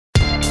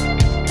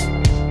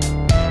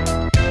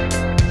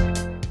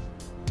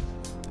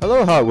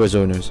Hello hardware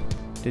owners,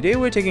 today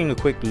we're taking a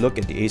quick look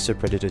at the Acer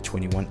Predator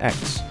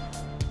 21X.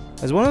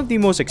 As one of the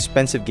most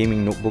expensive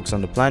gaming notebooks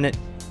on the planet,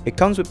 it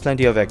comes with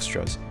plenty of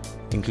extras,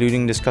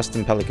 including this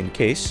custom Pelican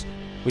case,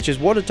 which is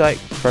watertight,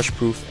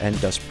 crush-proof and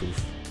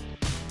dust-proof.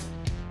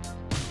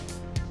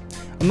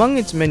 Among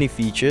its many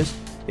features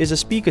is a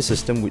speaker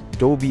system with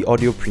Dolby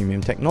Audio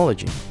Premium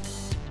technology.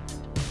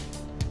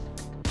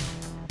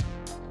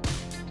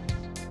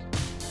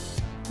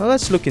 Now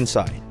let's look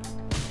inside.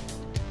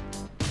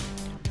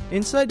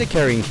 Inside the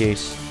carrying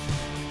case,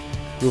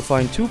 you'll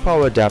find two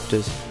power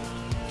adapters,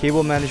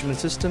 cable management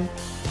system,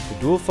 a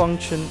dual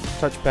function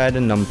touchpad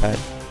and numpad,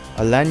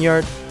 a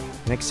lanyard,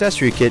 an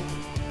accessory kit,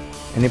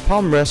 and a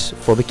palm rest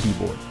for the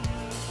keyboard.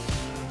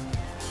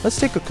 Let's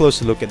take a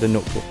closer look at the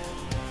notebook.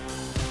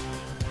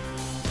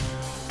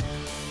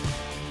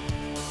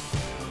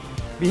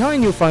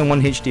 Behind you'll find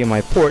one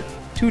HDMI port,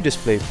 two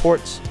display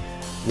ports,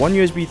 one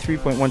USB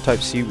 3.1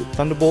 Type-C with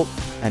Thunderbolt,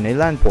 and a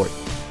LAN port.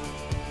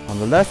 On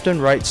the left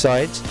and right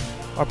sides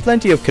are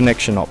plenty of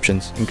connection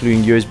options,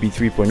 including USB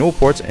 3.0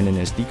 ports and an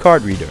SD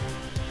card reader.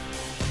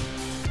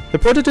 The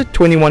Predator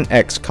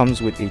 21X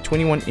comes with a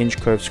 21-inch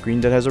curved screen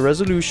that has a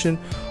resolution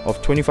of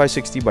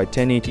 2560 by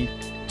 1080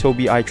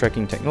 Tobii eye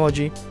tracking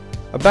technology,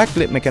 a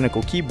backlit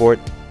mechanical keyboard,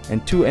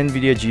 and two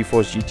NVIDIA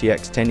GeForce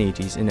GTX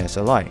 1080s in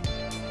SLI.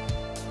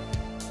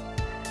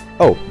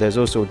 Oh, there's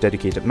also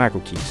dedicated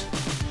macro keys.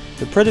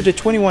 The Predator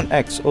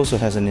 21X also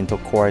has an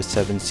Intel Core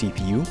i7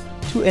 CPU,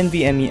 two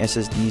NVMe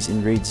SSDs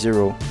in RAID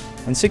 0,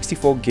 and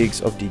 64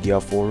 gigs of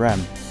DDR4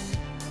 RAM.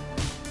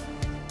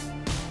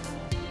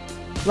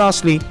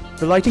 Lastly,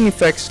 the lighting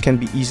effects can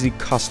be easily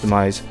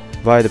customized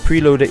via the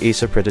preloaded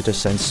Acer Predator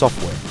Sense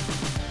software.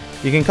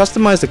 You can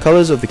customize the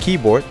colors of the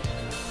keyboard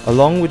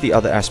along with the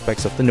other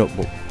aspects of the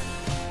notebook.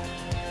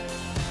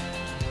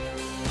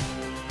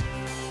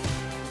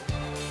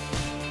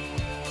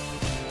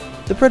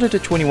 The Predator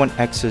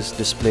 21X's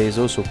display is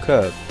also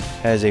curved,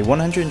 has a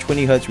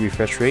 120Hz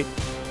refresh rate,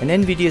 and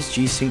NVIDIA's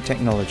G-Sync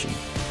technology.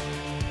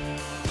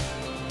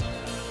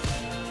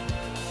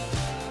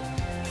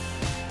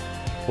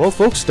 Well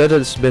folks, that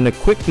has been a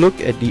quick look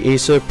at the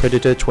Acer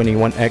Predator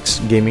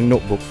 21X gaming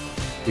notebook.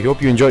 We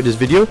hope you enjoyed this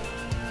video.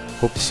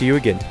 Hope to see you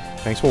again.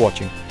 Thanks for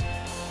watching.